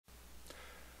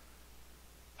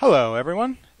Hello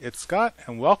everyone, it's Scott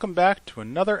and welcome back to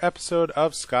another episode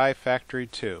of Sky Factory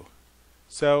 2.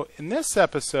 So in this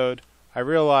episode I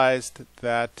realized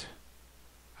that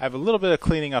I have a little bit of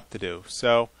cleaning up to do.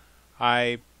 So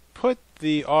I put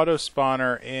the auto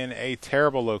spawner in a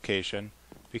terrible location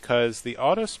because the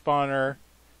auto spawner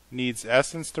needs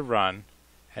essence to run,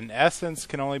 and essence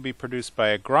can only be produced by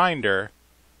a grinder,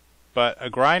 but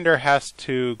a grinder has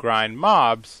to grind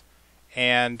mobs,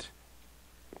 and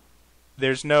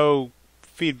there's no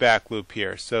feedback loop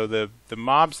here. So the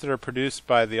mobs that are produced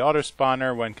by the auto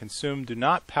spawner when consumed do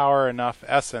not power enough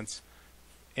essence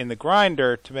in the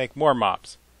grinder to make more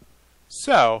mobs.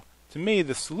 So to me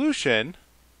the solution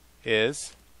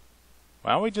is,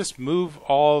 why don't we just move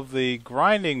all of the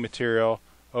grinding material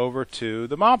over to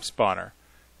the mob spawner,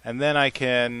 and then I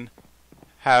can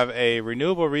have a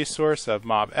renewable resource of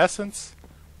mob essence,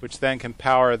 which then can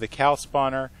power the cow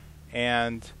spawner,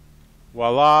 and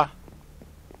voila,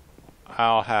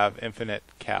 I'll have infinite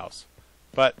cows.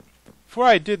 But before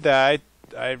I did that,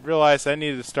 I realized I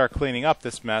needed to start cleaning up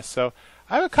this mess. So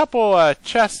I have a couple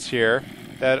chests here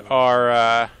that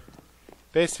are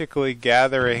basically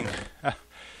gathering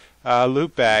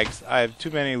loot bags. I have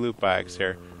too many loot bags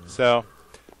here. So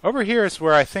over here is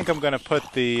where I think I'm going to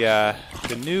put the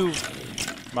new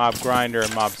mob grinder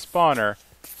and mob spawner.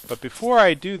 But before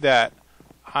I do that,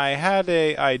 I had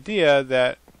an idea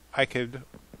that I could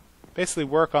basically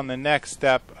work on the next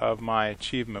step of my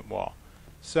achievement wall.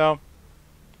 So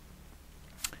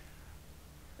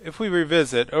if we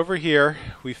revisit, over here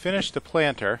we finished the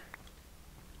planter,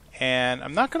 and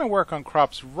I'm not going to work on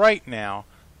crops right now,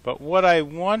 but what I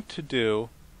want to do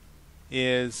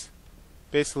is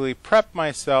basically prep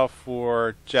myself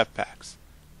for jetpacks.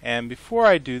 And before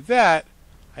I do that,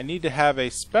 I need to have a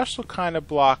special kind of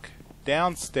block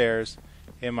downstairs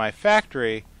in my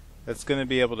factory that's going to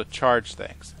be able to charge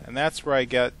things, and that's where I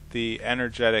get the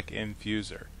energetic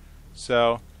infuser.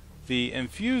 So the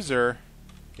infuser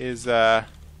is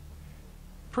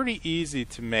pretty easy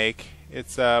to make.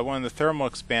 It's one of the thermal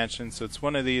expansions, so it's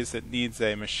one of these that needs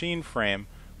a machine frame,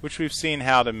 which we've seen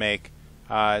how to make.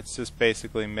 It's just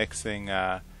basically mixing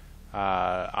iron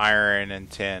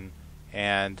and tin,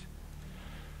 and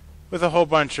with a whole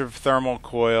bunch of thermal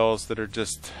coils that are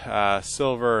just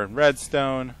silver and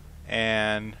redstone,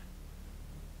 and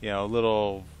a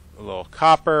little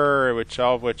copper,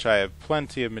 all of which I have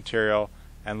plenty of material,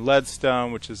 and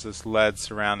leadstone, which is this lead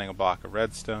surrounding a block of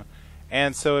redstone.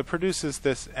 And so it produces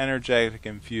this energetic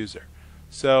infuser.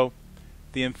 So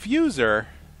the infuser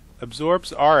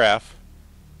absorbs RF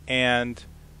and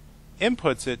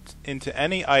inputs it into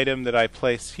any item that I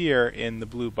place here in the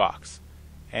blue box.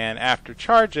 And after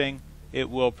charging, it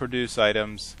will produce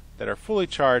items that are fully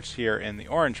charged here in the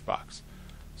orange box.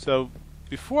 So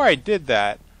before I did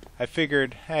that, I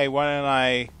figured, hey, why don't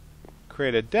I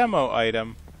create a demo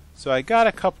item? So I got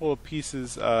a couple of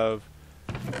pieces of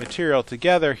material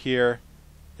together here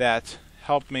that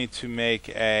helped me to make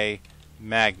a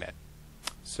magnet.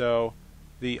 So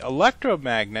the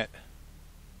electromagnet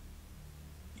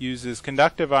uses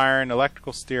conductive iron,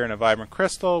 electrical steel, and a vibrant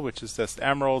crystal, which is just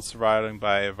emerald surrounded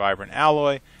by a vibrant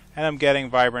alloy. And I'm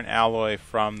getting vibrant alloy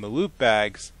from the loot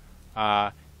bags,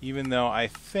 even though I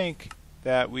think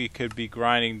that we could be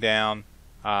grinding down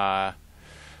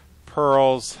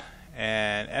pearls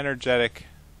and energetic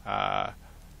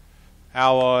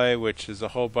alloy, which is a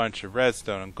whole bunch of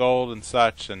redstone and gold and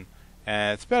such, and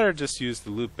it's better just use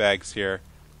the loot bags here,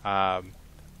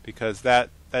 because that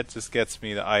just gets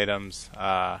me the items,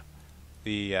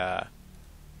 the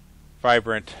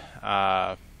vibrant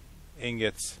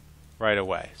ingots right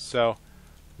away. So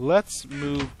let's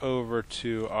move over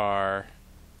to our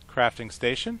crafting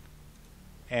station,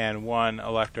 and one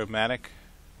electromagnet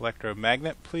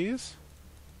please,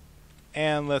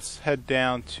 and let's head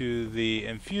down to the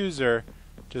infuser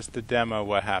just to demo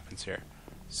what happens here.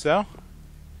 So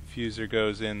infuser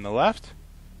goes in the left,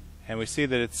 and we see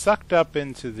that it's sucked up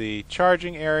into the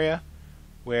charging area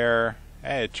where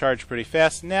it charged pretty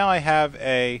fast. Now I have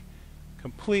a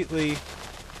completely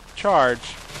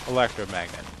charged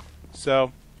electromagnet.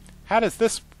 So how does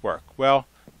this work? Well,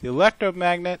 the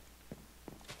electromagnet,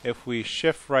 if we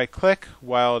shift right click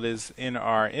while it is in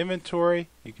our inventory,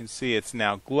 you can see it's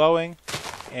now glowing,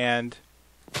 and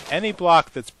any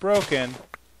block that's broken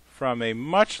from a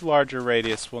much larger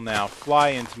radius will now fly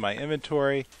into my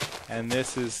inventory, and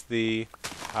this is the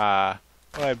what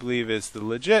I believe is the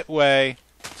legit way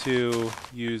to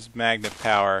use magnet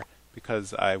power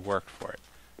because I worked for it.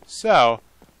 So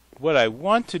what I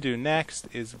want to do next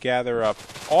is gather up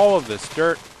all of this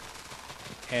dirt,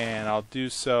 and I'll do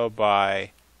so by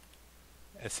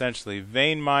essentially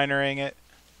vein minering it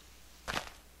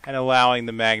and allowing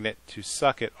the magnet to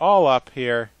suck it all up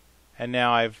here, and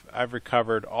now I've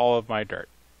recovered all of my dirt.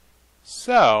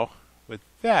 So with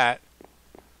that,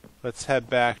 let's head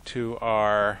back to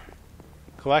our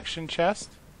collection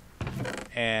chest,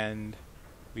 and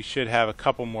we should have a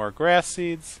couple more grass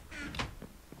seeds.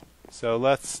 So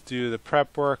let's do the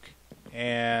prep work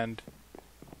and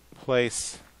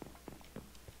place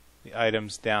the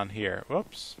items down here.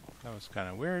 Whoops, that was kind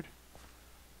of weird.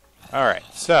 Alright,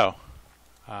 so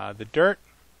the dirt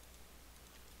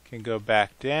can go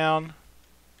back down,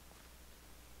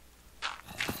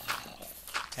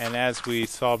 and as we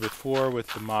saw before with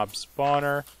the mob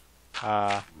spawner,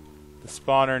 the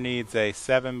spawner needs a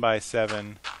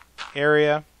 7x7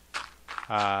 area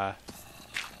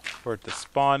for it to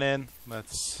spawn in.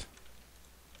 Let's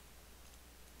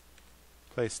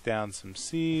place down some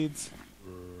seeds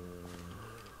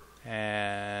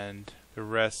and the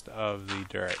rest of the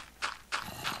dirt.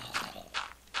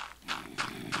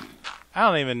 I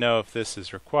don't even know if this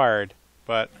is required,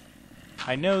 but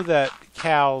I know that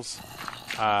cows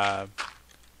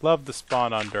love to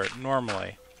spawn on dirt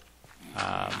normally.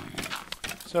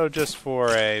 So just for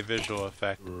a visual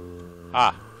effect.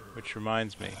 Which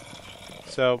reminds me.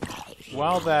 So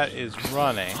while that is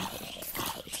running,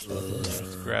 let's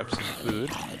grab some food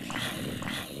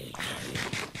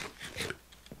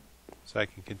so I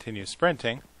can continue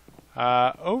sprinting.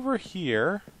 Over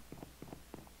here,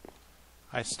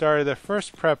 I started the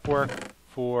first prep work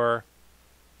for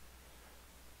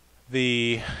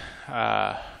the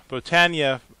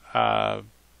Botania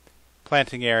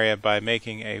planting area by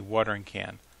making a watering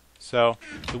can. So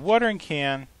the watering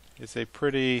can is a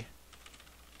pretty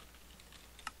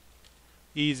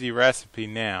easy recipe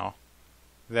now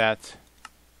that,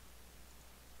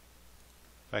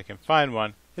 if I can find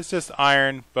one, it's just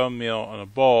iron, bone meal, and a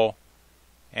bowl,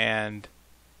 and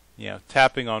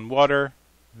tapping on water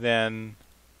then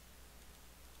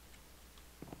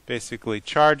basically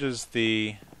charges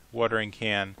the watering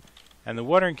can, and the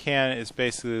watering can is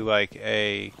basically like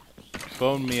a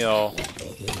bone meal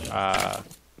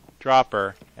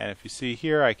dropper, and if you see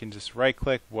here, I can just right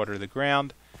click, water the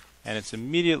ground, and it's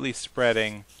immediately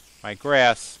spreading my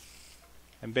grass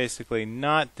and basically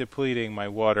not depleting my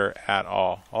water at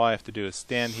all. All I have to do is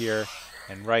stand here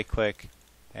and right click,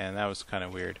 and that was kind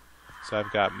of weird. So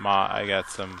I've got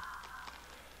some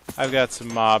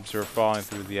mobs who are falling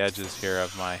through the edges here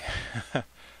of my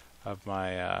of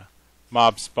my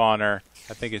mob spawner.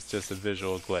 I think it's just a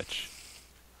visual glitch.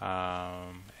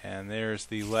 And there's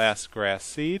the last grass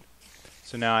seed.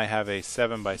 So now I have a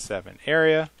 7x7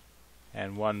 area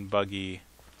and one buggy.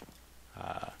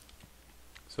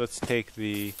 So let's take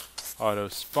the auto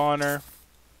spawner.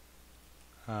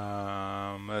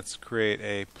 Let's create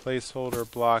a placeholder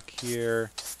block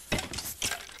here.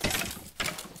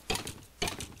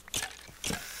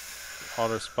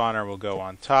 Auto spawner will go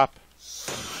on top.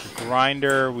 The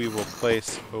grinder we will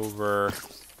place over.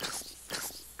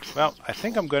 Well, I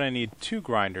think I'm going to need two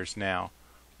grinders now.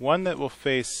 One that will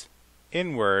face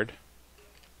inward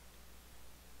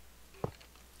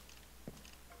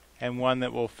and one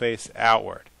that will face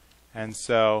outward. And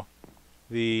so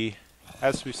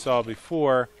as we saw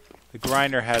before, the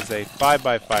grinder has a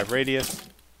 5x5 radius,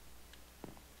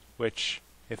 which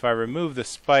if I remove the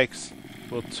spikes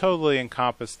will totally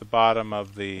encompass the bottom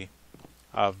of the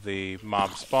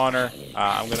mob spawner.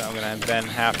 I'm gonna then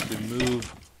have to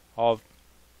move all.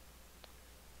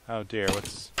 Oh dear,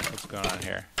 what's going on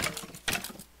here?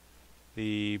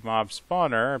 The mob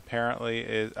spawner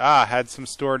apparently had some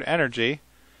stored energy,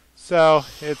 so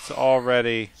it's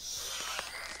already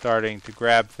starting to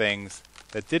grab things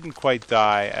that didn't quite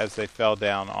die as they fell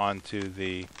down onto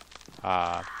the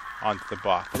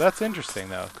block. Well, that's interesting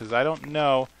though, because I don't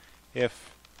know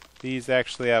if these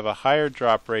actually have a higher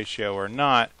drop ratio or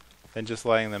not than just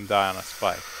letting them die on a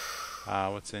spike.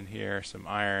 What's in here? Some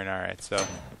iron. Alright, so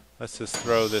let's just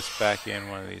throw this back in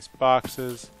one of these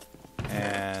boxes.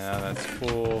 And that's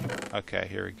full. Okay,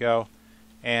 here we go.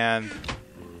 And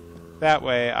that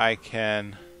way I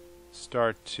can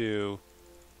start to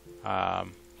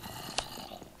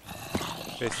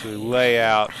basically lay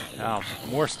out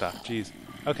more stuff. Jeez.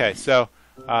 Okay, so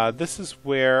this is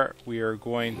where we are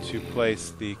going to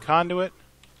place the conduit,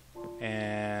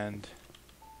 and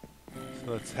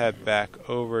so let's head back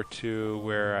over to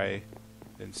where I've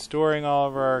been storing all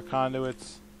of our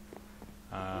conduits.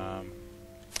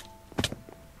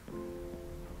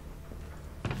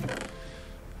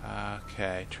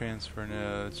 Okay, transfer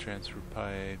nodes, transfer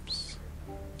pipes.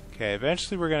 Okay,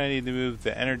 eventually we're going to need to move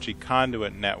the energy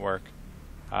conduit network.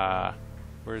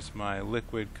 Where's my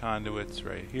liquid conduits?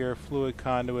 Right here. Fluid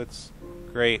conduits.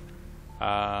 Great.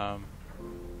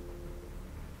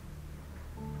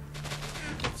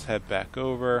 let's head back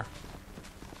over.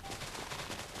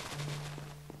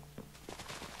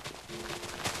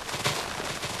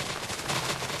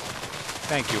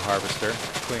 Thank you, Harvester,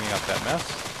 for cleaning up that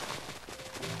mess.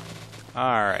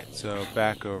 Alright, so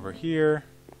back over here.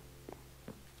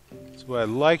 So what I'd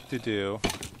like to do,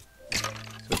 so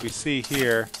if we see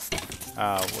here,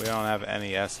 we don't have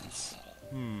any essence.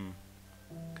 Kind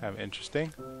of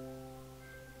interesting.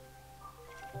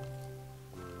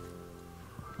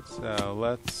 So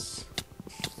let's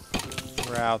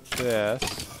route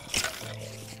this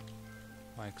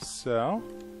like so.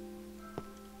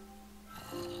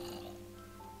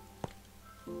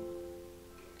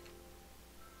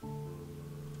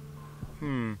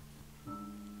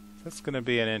 That's going to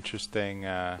be an interesting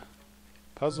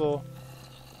puzzle.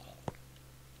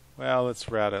 Well, let's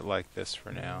route it like this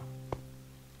for now.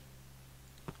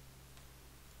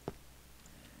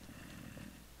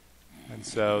 And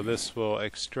so this will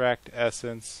extract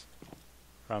essence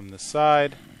from the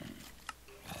side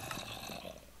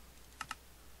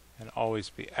and always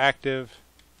be active.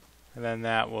 And then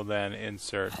that will then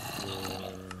insert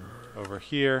over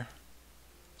here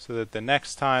so that the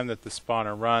next time that the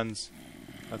spawner runs,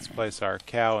 let's place our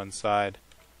cow inside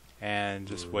and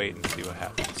just wait and see what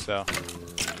happens. So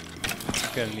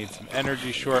it's going to need some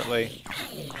energy shortly,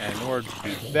 and in order to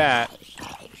do that,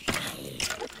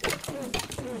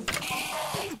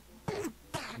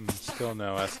 still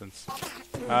no essence.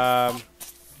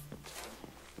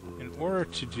 In order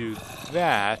to do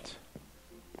that,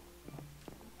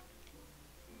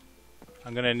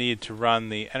 I'm going to need to run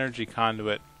the energy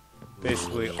conduit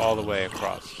basically all the way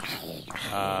across.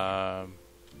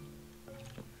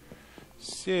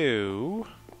 So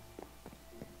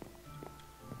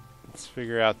let's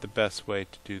figure out the best way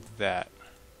to do that.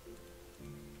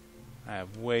 I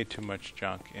have way too much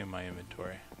junk in my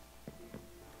inventory.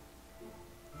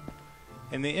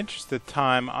 In the interest of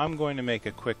time, I'm going to make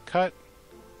a quick cut,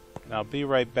 and I'll be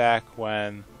right back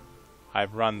when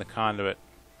I've run the conduit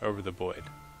over the void.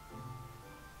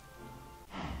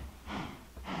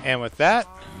 And with that,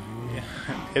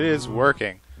 it is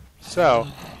working. So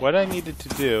what I needed to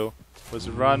do was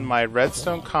run my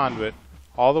redstone conduit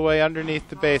all the way underneath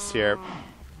the base here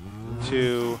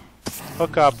to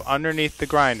hook up underneath the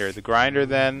grinder. The grinder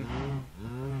then,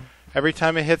 every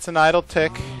time it hits an idle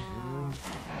tick,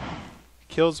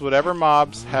 kills whatever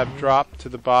mobs have dropped to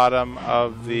the bottom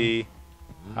of the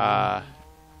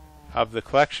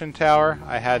collection tower.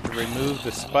 I had to remove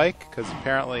the spike because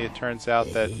apparently it turns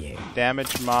out that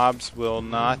damaged mobs will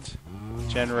not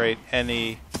generate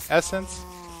any essence.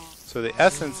 So the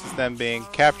essence is then being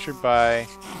captured by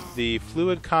the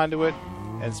fluid conduit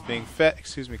and it's being fed,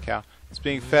 excuse me cow, it's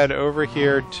being fed over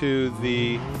here to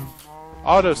the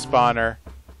auto spawner,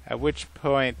 at which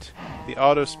point the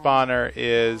auto spawner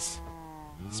is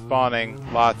spawning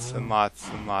lots and lots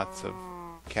and lots of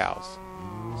cows.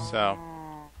 So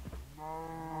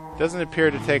it doesn't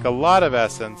appear to take a lot of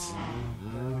essence,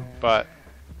 but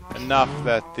enough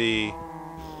that the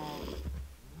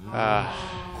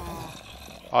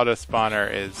auto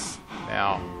spawner is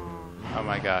now, oh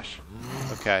my gosh.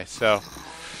 Okay, so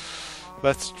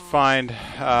let's find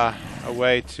a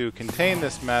way to contain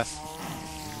this mess.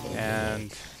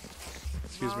 And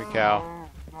excuse me cow,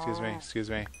 excuse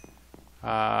me.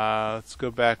 Let's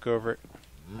go back over it.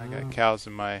 I got cows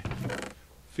in my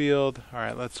field.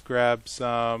 Alright, let's grab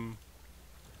some,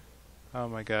 oh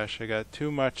my gosh, I got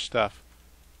too much stuff.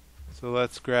 So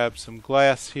let's grab some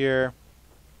glass here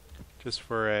just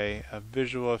for a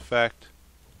visual effect.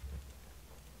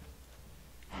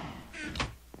 I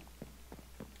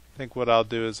think what I'll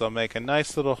do is I'll make a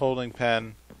nice little holding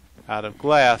pen out of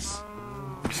glass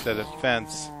instead of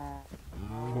fence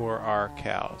for our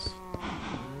cows.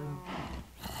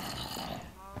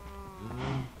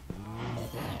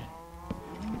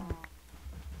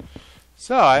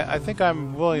 So I think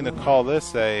I'm willing to call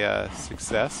this a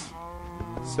success.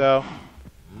 So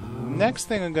next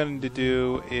thing I'm going to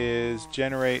do is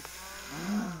generate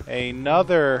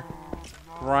another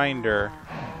grinder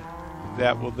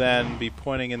that will then be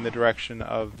pointing in the direction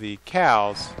of the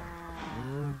cows,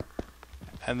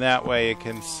 and that way it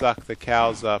can suck the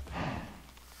cows up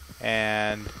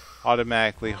and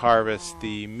automatically harvest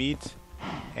the meat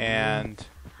and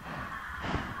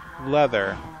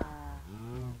leather,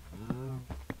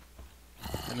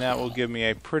 and that will give me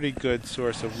a pretty good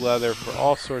source of leather for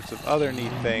all sorts of other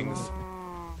neat things.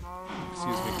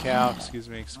 Excuse me cow, excuse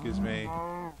me.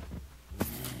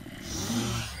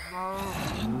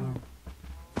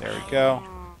 There we go.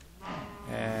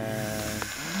 And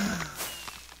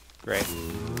great.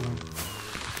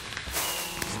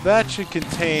 So that should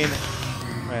contain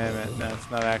Wait a minute,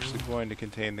 that's not actually going to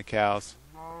contain the cows.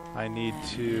 I need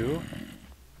to,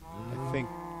 I think,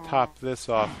 top this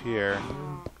off here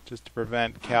just to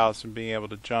prevent cows from being able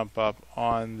to jump up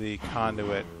on the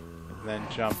conduit and then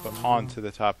jump onto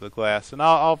the top of the glass. And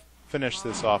I'll finish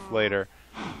this off later.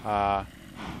 But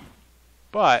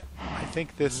I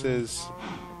think this is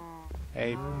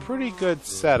a pretty good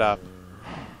setup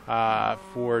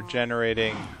for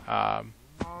generating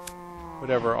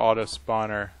whatever auto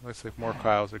spawner. Looks like more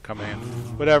cows are coming in.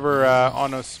 Whatever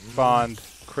auto spawned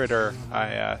critter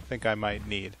I think I might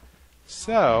need.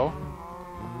 So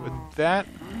with that,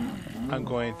 I'm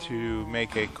going to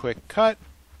make a quick cut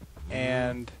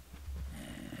and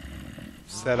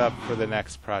set up for the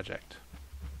next project.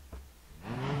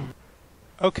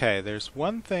 Okay, there's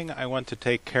one thing I want to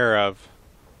take care of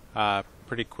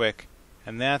pretty quick,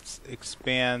 and that's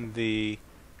expand the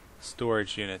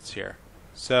storage units here.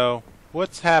 So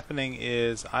what's happening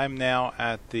is I'm now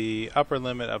at the upper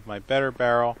limit of my better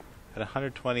barrel at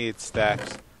 128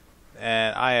 stacks,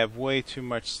 and I have way too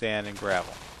much sand and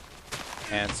gravel.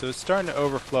 And so it's starting to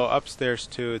overflow upstairs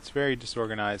too. It's very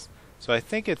disorganized. So I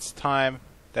think it's time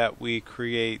that we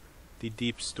create the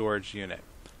deep storage unit.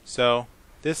 So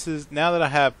this is, now that I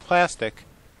have plastic,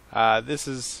 this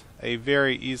is a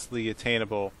very easily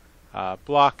attainable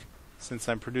block, since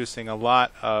I'm producing a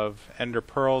lot of ender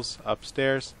pearls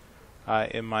upstairs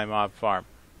in my mob farm.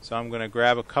 So I'm going to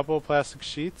grab a couple of plastic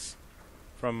sheets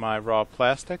from my raw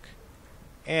plastic,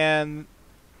 and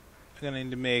I'm going to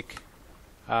need to make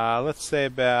let's say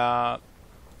about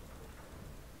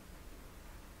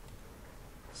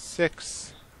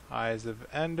 6 eyes of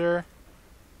ender,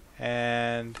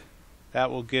 and that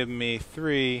will give me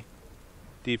 3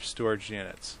 deep storage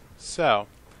units. So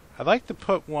I'd like to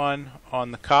put one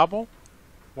on the cobble,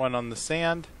 one on the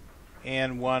sand,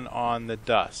 and one on the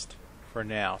dust for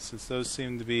now, since those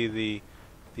seem to be the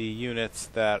units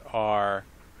that are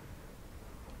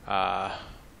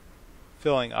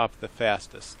filling up the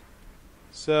fastest.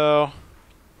 So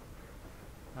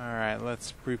alright,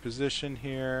 let's reposition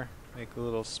here, make a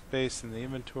little space in the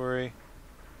inventory.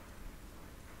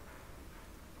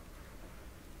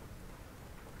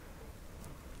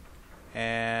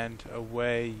 And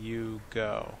away you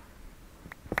go.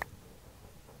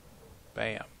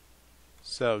 Bam.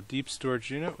 So deep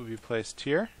storage unit will be placed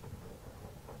here.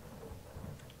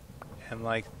 And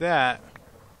like that,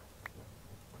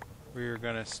 we're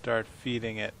going to start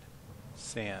feeding it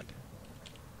sand.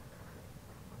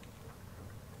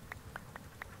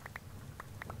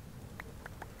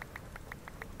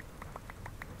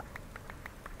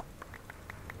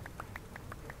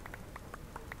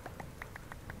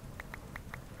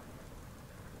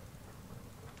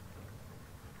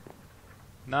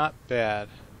 Not bad.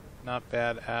 Not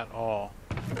bad at all.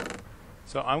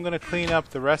 So I'm going to clean up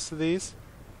the rest of these,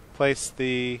 place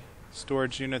the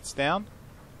storage units down,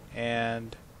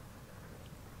 and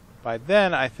by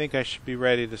then I think I should be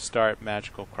ready to start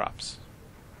magical crops.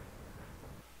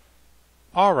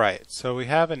 Alright, so we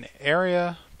have an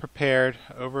area prepared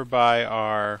over by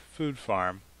our food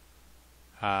farm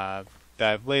that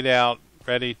I've laid out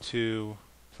ready to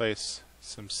place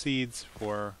some seeds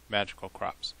for magical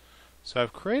crops. So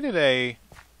I've created a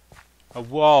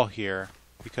wall here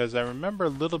because I remember a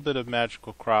little bit of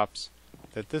magical crops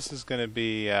that this is going to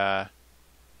be a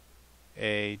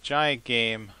giant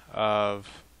game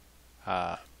of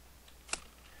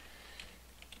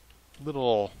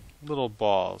little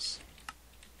balls.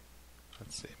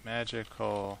 Let's see,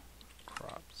 magical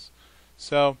crops.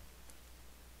 So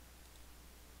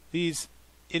these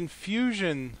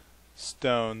infusion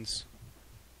stones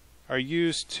are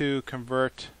used to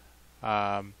convert,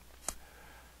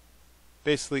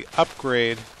 basically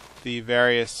upgrade the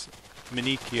various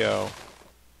Minikyo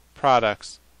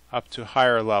products up to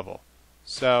higher level.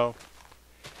 So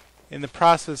in the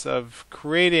process of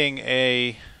creating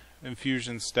a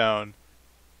infusion stone,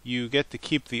 you get to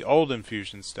keep the old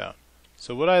infusion stone.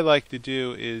 So what I like to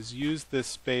do is use this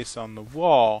space on the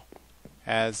wall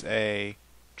as a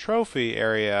trophy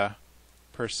area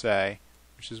per se,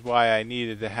 which is why I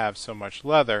needed to have so much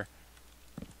leather.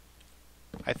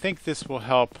 I think this will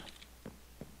help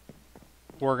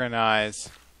organize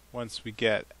once we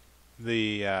get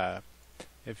the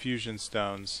infusion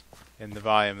stones in the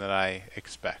volume that I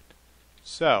expect.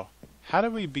 So, how do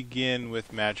we begin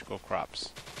with magical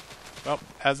crops? Well,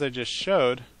 as I just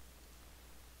showed,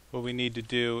 what we need to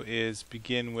do is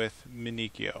begin with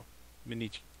Minikyo.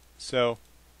 So,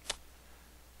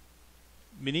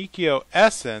 Minikyo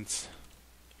essence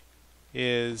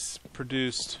is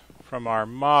produced from our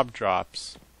mob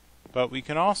drops, but we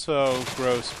can also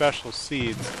grow special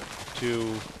seeds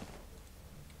to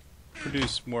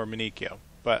produce more Manicchio.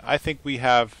 But I think we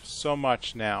have so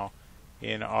much now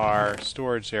in our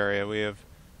storage area. We have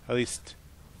at least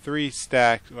 3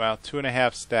 stacks, well,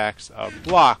 2.5 stacks of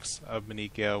blocks of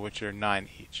Manicchio, which are 9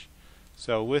 each.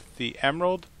 So with the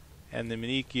emerald and the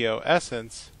Manicchio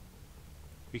essence,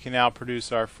 we can now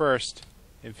produce our first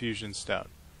infusion stone.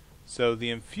 So the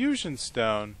infusion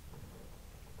stone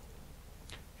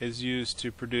is used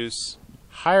to produce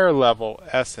higher level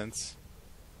essence,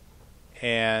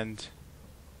 and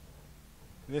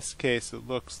in this case it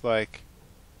looks like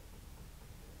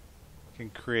I can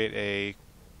create a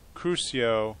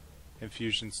Crucio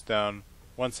infusion stone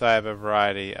once I have a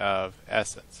variety of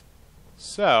essence.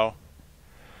 So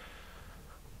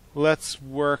let's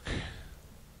work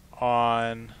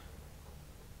on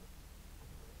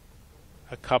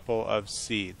a couple of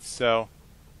seeds. So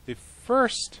the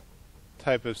first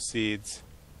type of seeds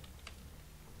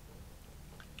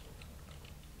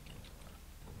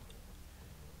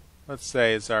let's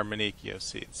say is our Manicchio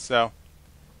seeds. So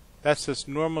that's just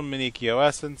normal Manicchio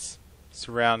essence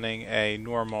surrounding a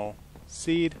normal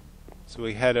seed. So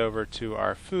we head over to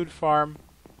our food farm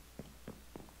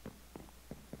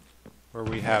where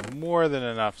we have more than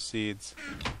enough seeds.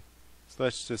 So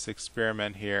let's just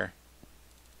experiment here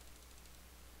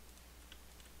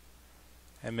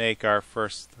and make our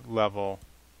first level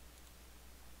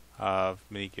of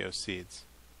Manicchio seeds.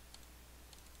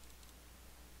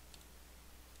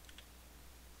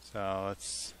 So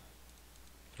let's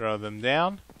throw them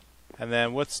down. And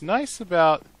then what's nice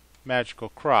about magical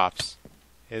crops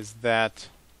is that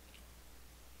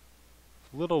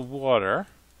little water,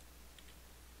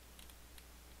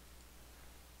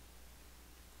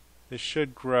 this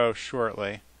should grow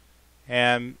shortly.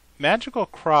 And magical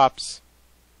crops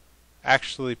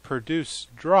actually produce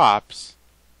drops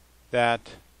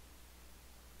that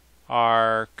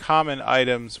are common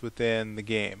items within the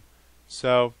game.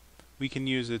 So we can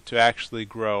use it to actually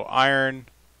grow iron,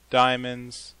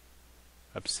 diamonds,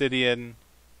 obsidian,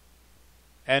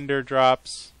 ender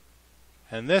drops,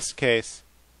 and in this case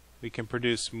we can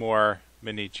produce more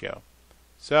Manicchio.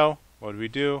 So what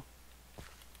do?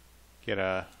 Get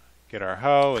our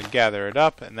hoe and gather it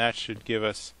up, and that should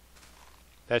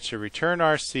return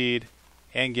our seed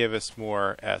and give us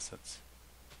more essence.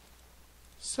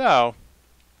 So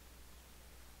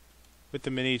with the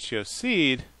Manicchio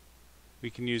seed, we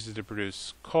can use it to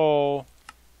produce coal,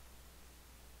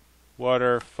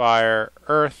 water, fire,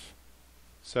 earth.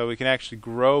 So we can actually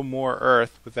grow more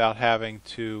earth without having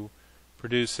to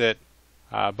produce it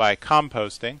by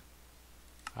composting.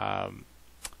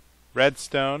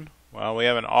 Redstone, well, we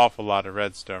have an awful lot of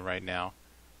redstone right now.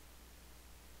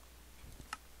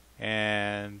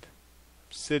 And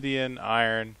obsidian,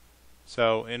 iron.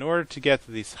 So in order to get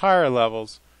to these higher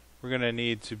levels, we're going to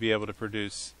need to be able to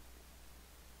produce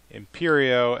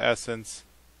Imperio essence,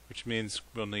 which means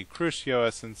we'll need Crucio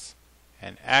essence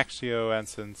and Axio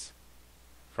essence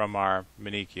from our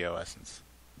Manicchio essence.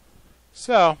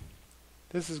 So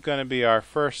this is going to be our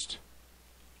first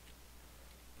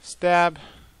stab.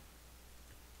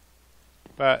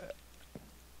 But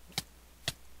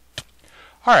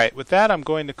alright, with that I'm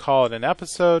going to call it an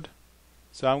episode.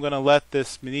 So I'm going to let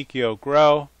this Manicchio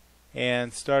grow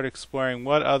and start exploring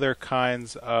what other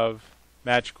kinds of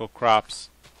magical crops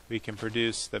we can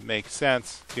produce that make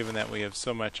sense, given that we have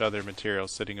so much other material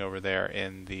sitting over there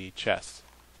in the chest.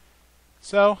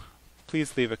 So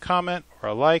please leave a comment or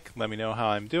a like, let me know how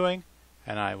I'm doing,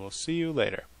 and I will see you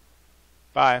later.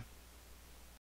 Bye.